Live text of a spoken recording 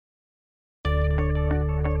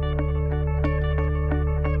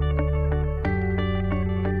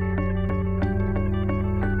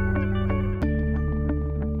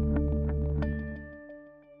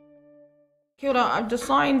Kia ora. I've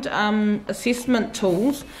designed assessment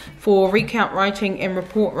tools for recount writing and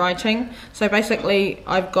report writing. So basically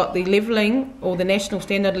I've got the levelling or the national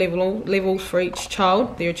standard levels for each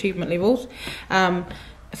child, their achievement levels.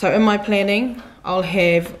 So in my planning I'll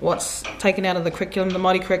have what's taken out of the curriculum, the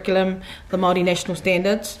Māori curriculum, the Māori national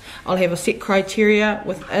standards. I'll have a set criteria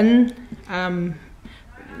within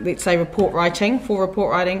let's say report writing,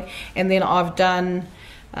 and then I've done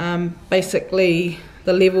basically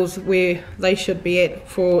the levels where they should be at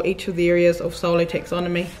for each of the areas of solo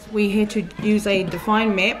taxonomy. We had to use a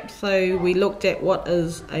defined map, so we looked at what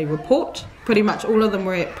is a report. Pretty much all of them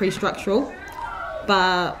were at pre-structural,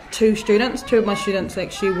 but two of my students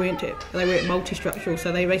actually weren't multi-structural,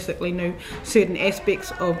 so they basically knew certain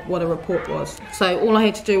aspects of what a report was. So all I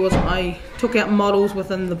had to do was I took out models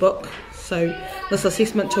within the book. So this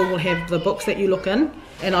assessment tool will have the books that you look in,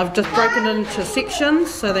 and I've just broken it into sections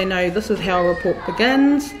so they know this is how a report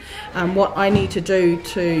begins, what I need to do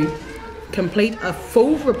to complete a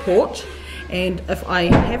full report, and if I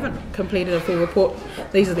haven't completed a full report,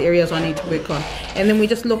 these are the areas I need to work on. And then we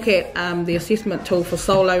just look at the assessment tool for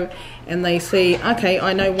solo, and they see, okay,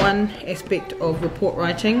 I know one aspect of report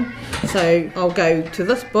writing, so I'll go to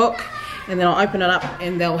this book and then I'll open it up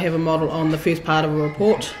and they'll have a model on the first part of a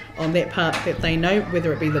report, on that part that they know,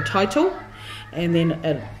 whether it be the title, and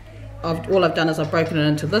then all I've done is I've broken it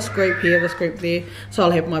into this group here, this group there. So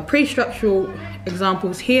I'll have my pre-structural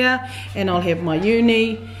examples here, and I'll have my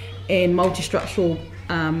uni and multi-structural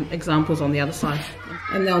examples on the other side.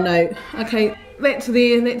 And they'll know, okay, that's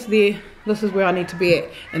there, this is where I need to be at,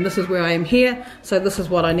 and this is where I am here, so this is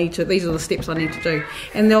what I need to, these are the steps I need to do.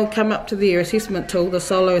 And they'll come up to their assessment tool, the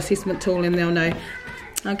solo assessment tool, and they'll know,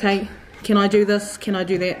 okay, can I do this, can I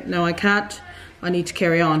do that? No, I can't, I need to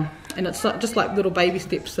carry on. And it's just like little baby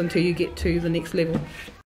steps until you get to the next level.